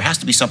 There has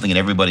to be something in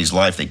everybody's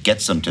life that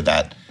gets them to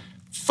that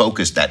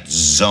focus, that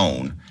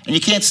zone. And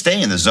you can't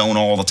stay in the zone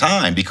all the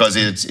time because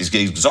it's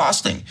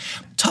exhausting.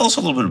 Tell us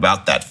a little bit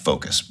about that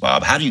focus,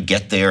 Bob. How do you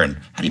get there and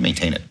how do you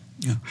maintain it?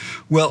 Yeah.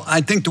 Well,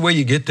 I think the way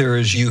you get there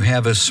is you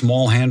have a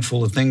small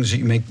handful of things that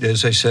you make,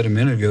 as I said a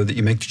minute ago, that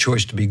you make the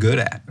choice to be good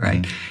at,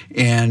 right?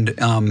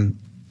 And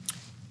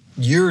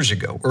years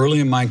ago, early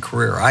in my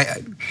career,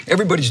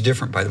 everybody's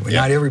different, by the way.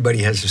 Not everybody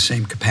has the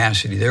same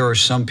capacity. There are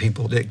some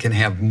people that can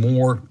have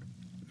more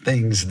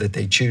things that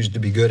they choose to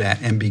be good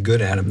at and be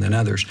good at them than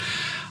others.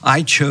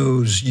 I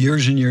chose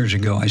years and years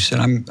ago, I said,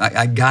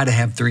 I got to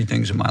have three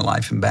things in my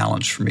life in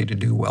balance for me to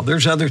do well.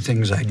 There's other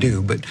things I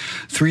do, but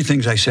three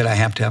things I said I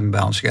have to have in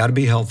balance. I got to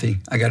be healthy,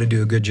 I got to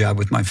do a good job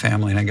with my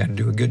family, and I got to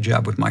do a good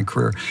job with my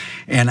career.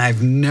 And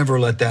I've never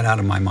let that out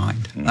of my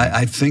mind.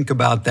 I think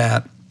about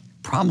that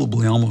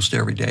probably almost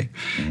every day,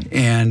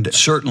 and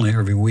certainly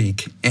every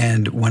week.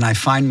 And when I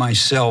find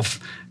myself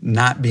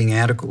not being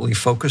adequately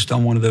focused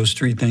on one of those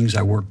three things,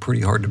 I work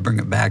pretty hard to bring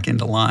it back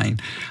into line.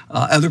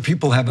 Other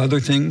people have other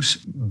things,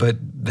 but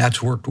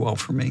that's worked well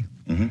for me.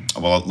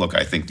 Well, look,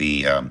 I think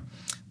the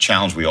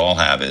challenge we all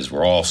have is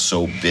we're all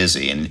so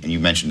busy, and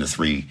you mentioned the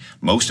three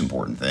most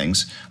important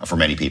things for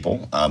many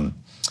people,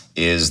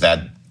 is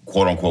that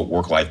quote unquote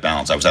work-life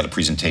balance. I was at a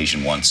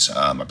presentation once,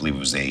 I believe it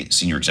was a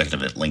senior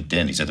executive at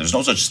LinkedIn. He said, there's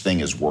no such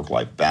thing as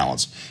work-life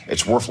balance.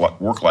 It's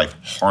work-life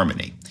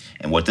harmony.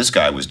 And what this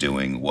guy was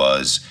doing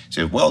was, he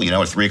said, well,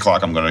 at 3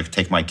 o'clock, I'm going to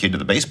take my kid to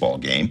the baseball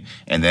game.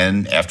 And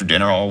then after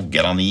dinner, I'll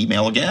get on the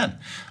email again.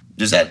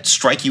 Does that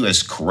strike you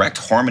as correct,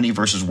 harmony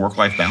versus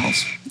work-life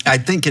balance? I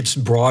think it's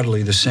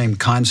broadly the same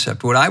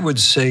concept. What I would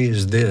say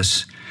is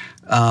this.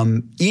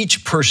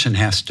 Each person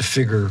has to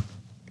figure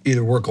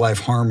either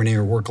work-life harmony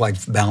or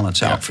work-life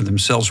balance out for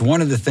themselves.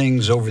 One of the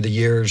things over the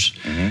years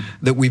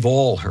that we've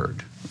all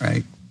heard,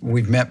 right?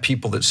 We've met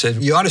people that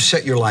said, you ought to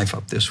set your life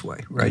up this way,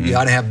 right? You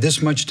ought to have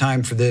this much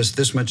time for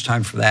this much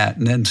time for that.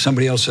 And then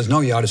somebody else says, no,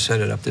 you ought to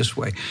set it up this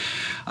way.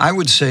 I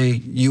would say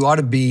you ought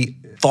to be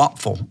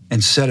thoughtful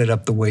and set it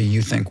up the way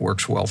you think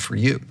works well for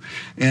you.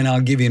 And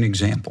I'll give you an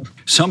example.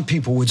 Some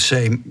people would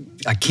say,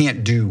 I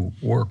can't do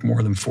work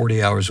more than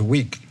 40 hours a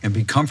week and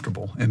be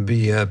comfortable and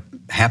be a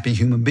happy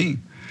human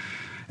being.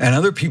 And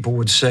other people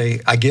would say,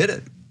 I get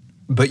it,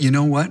 but you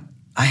know what?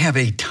 I have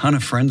a ton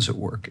of friends at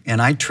work,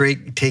 and I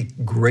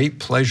take great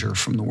pleasure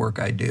from the work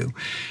I do.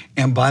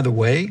 And by the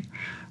way,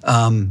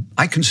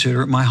 I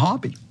consider it my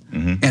hobby.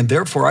 And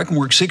therefore, I can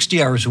work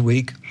 60 hours a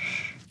week,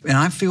 and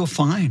I feel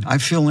fine. I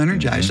feel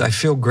energized. I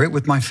feel great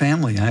with my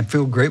family. I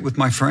feel great with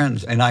my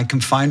friends. And I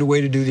can find a way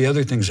to do the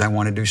other things I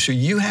want to do. So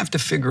you have to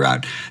figure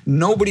out,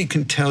 nobody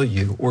can tell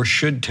you or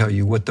should tell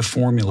you what the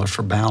formula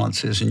for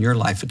balance is in your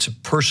life. It's a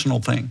personal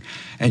thing.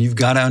 And you've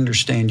got to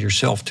understand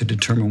yourself to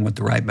determine what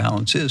the right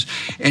balance is.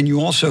 And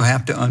you also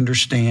have to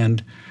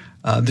understand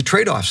the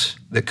trade-offs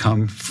that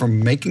come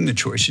from making the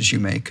choices you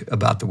make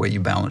about the way you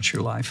balance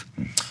your life.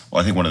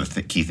 Well, I think one of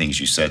the key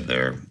things you said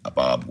there,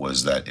 Bob,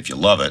 was that if you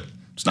love it,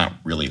 it's not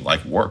really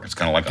like work. It's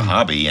kind of like a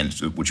hobby, and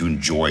would you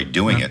enjoy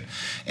doing it?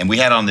 And we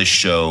had on this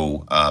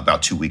show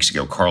about 2 weeks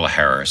ago, Carla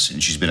Harris,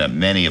 and she's been at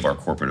many of our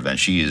corporate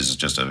events. She is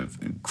just an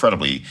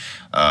incredibly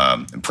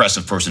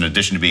impressive person. In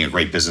addition to being a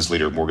great business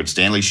leader at Morgan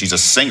Stanley, she's a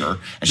singer,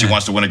 and she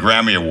wants to win a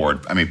Grammy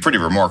Award. I mean, pretty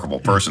remarkable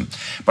person.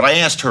 But I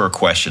asked her a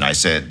question. I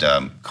said,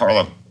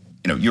 Carla,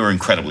 you're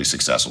incredibly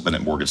successful. Been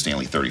at Morgan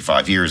Stanley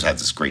 35 years, had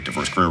this great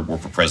diverse career,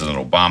 worked for President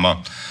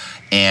Obama.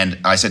 And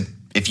I said,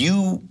 if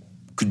you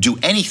could do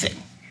anything,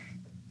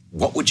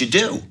 what would you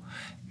do?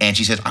 And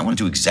she said, I want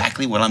to do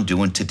exactly what I'm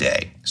doing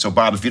today. So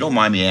Bob, if you don't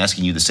mind me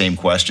asking you the same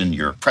question,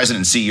 you're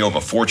president and CEO of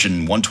a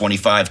Fortune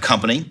 125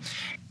 company.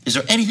 Is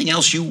there anything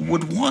else you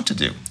would want to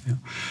do?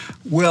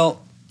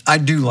 Well, I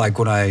do like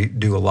what I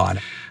do a lot.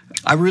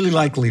 I really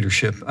like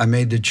leadership. I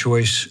made the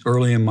choice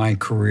early in my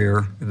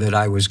career that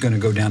I was going to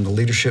go down the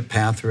leadership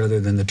path rather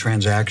than the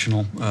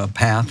transactional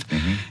path.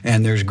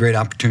 And there's great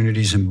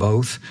opportunities in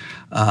both.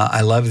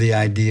 I love the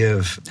idea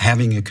of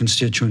having a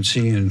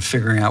constituency and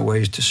figuring out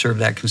ways to serve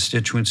that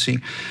constituency.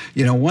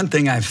 One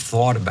thing I've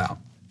thought about,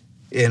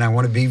 and I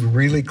want to be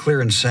really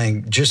clear in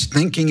saying, just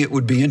thinking it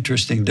would be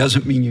interesting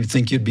doesn't mean you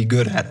think you'd be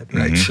good at it,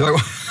 right? So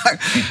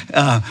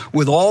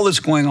with all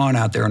that's going on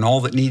out there and all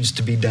that needs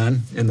to be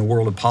done in the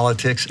world of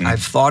politics,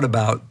 I've thought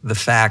about the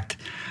fact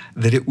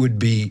that it would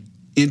be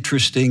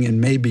interesting and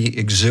maybe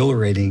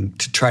exhilarating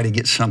to try to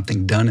get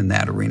something done in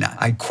that arena.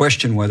 I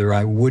question whether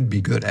I would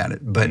be good at it,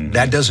 but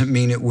that doesn't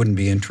mean it wouldn't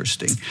be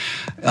interesting.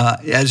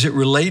 As it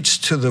relates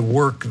to the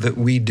work that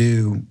we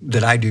do,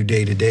 that I do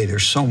day to day,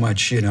 there's so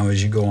much,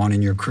 as you go on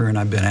in your career, and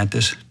I've been at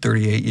this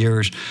 38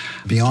 years,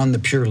 beyond the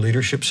pure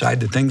leadership side,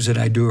 the things that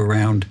I do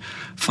around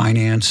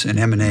finance and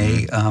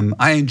M&A,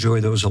 I enjoy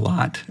those a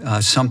lot.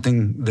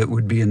 Something that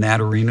would be in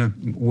that arena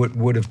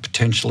would have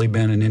potentially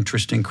been an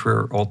interesting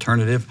career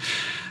alternative.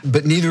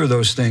 But neither of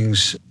those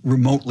things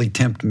remotely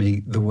tempt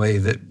me the way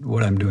that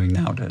what I'm doing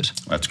now does.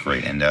 That's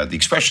great. And the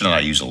expression that I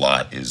use a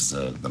lot is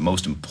the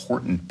most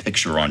important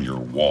picture on your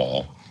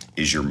wall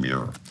is your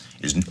mirror.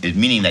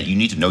 Meaning that you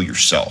need to know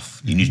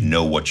yourself. You need to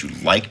know what you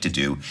like to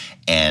do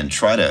and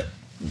try to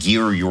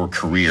gear your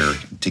career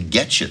to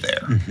get you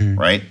there,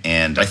 right?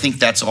 And I think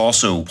that's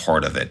also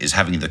part of it, is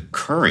having the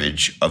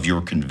courage of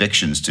your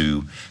convictions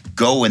to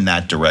go in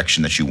that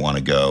direction that you want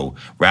to go,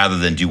 rather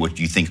than do what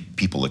you think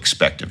people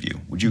expect of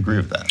you. Would you agree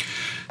with that?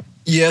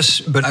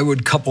 Yes, but I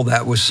would couple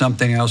that with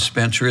something else,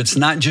 Spencer. It's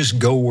not just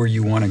go where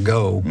you want to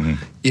go.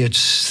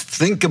 It's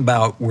think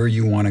about where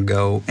you want to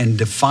go and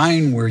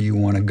define where you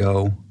want to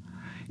go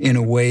in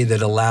a way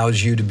that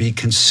allows you to be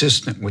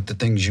consistent with the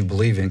things you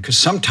believe in. Because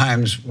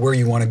sometimes where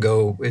you want to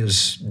go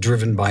is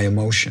driven by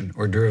emotion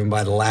or driven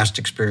by the last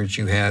experience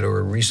you had or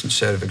a recent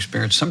set of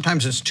experience.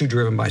 Sometimes it's too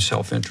driven by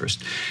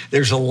self-interest.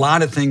 There's a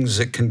lot of things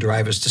that can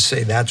drive us to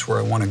say, that's where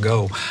I want to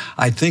go.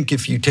 I think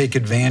if you take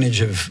advantage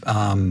of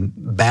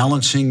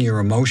balancing your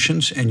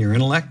emotions and your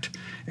intellect,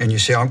 and you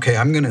say, okay,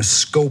 I'm going to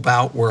scope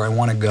out where I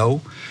want to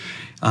go,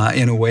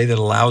 in a way that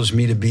allows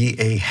me to be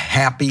a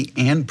happy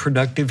and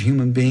productive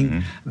human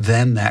being,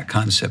 then that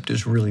concept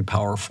is really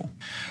powerful.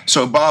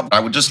 So, Bob, I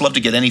would just love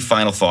to get any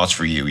final thoughts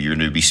for you. You're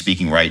going to be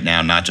speaking right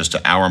now, not just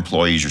to our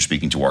employees, you're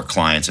speaking to our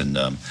clients and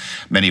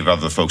many of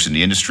other folks in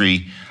the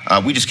industry.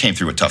 We just came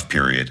through a tough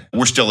period.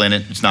 We're still in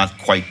it. It's not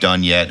quite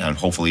done yet, and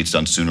hopefully it's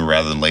done sooner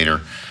rather than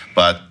later.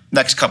 But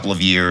next couple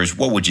of years,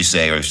 what would you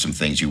say are some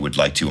things you would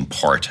like to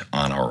impart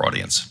on our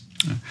audience?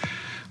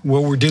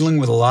 Well, we're dealing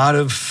with a lot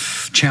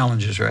of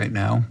challenges right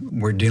now.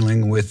 We're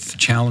dealing with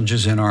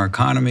challenges in our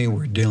economy.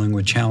 We're dealing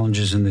with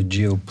challenges in the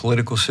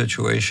geopolitical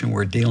situation.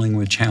 We're dealing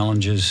with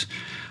challenges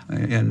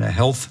in the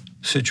health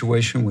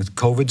situation with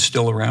COVID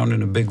still around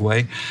in a big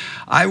way.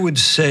 I would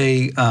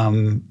say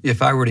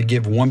if I were to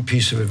give one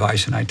piece of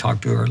advice, and I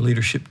talk to our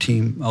leadership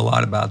team a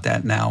lot about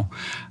that now,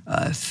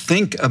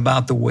 think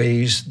about the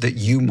ways that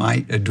you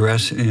might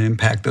address and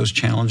impact those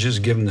challenges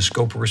given the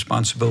scope of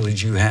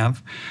responsibilities you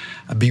have.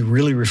 Be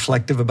really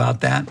reflective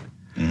about that,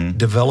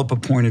 develop a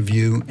point of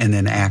view, and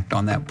then act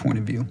on that point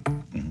of view.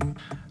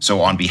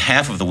 So on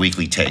behalf of the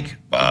Weekly Take,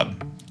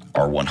 Bob,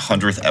 our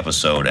 100th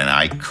episode, and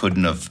I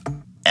couldn't have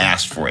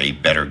asked for a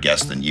better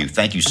guest than you.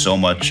 Thank you so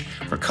much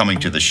for coming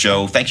to the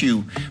show. Thank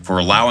you for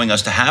allowing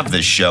us to have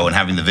this show and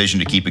having the vision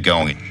to keep it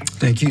going.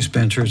 Thank you,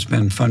 Spencer. It's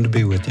been fun to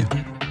be with you.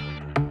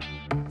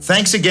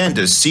 Thanks again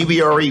to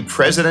CBRE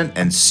President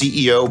and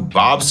CEO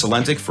Bob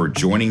Sulentic for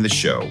joining the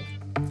show.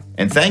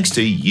 And thanks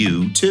to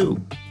you,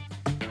 too.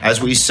 As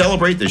we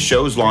celebrate the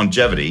show's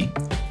longevity,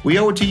 we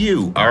owe it to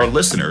you, our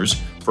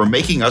listeners, for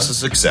making us a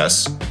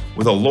success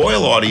with a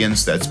loyal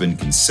audience that's been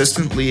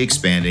consistently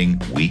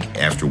expanding week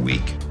after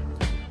week.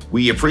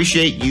 We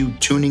appreciate you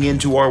tuning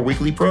into our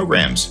weekly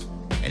programs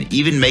and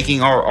even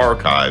making our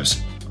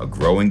archives a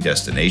growing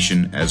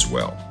destination as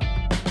well.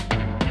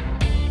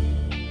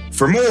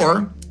 For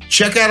more,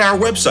 check out our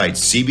website,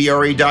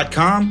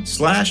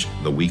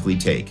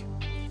 cbre.com/theweeklytake.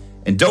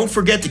 And don't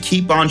forget to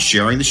keep on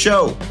sharing the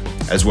show,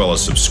 as well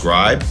as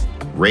subscribe,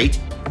 rate,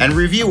 and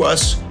review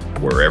us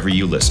wherever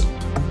you listen.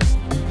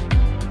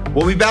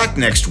 We'll be back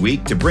next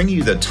week to bring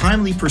you the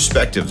timely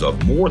perspectives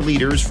of more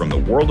leaders from the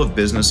world of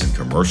business and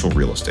commercial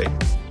real estate.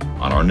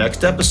 On our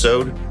next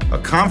episode, a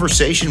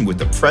conversation with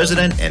the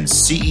president and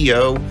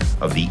CEO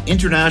of the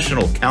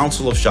International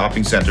Council of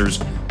Shopping Centers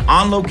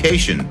on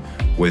location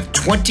with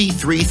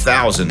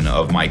 23,000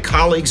 of my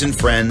colleagues and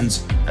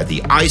friends at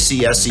the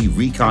ICSC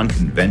Recon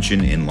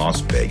Convention in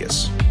Las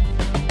Vegas.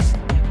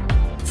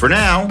 For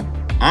now,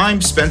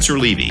 I'm Spencer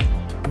Levy.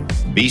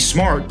 Be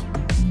smart,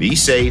 be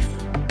safe,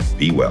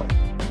 be well.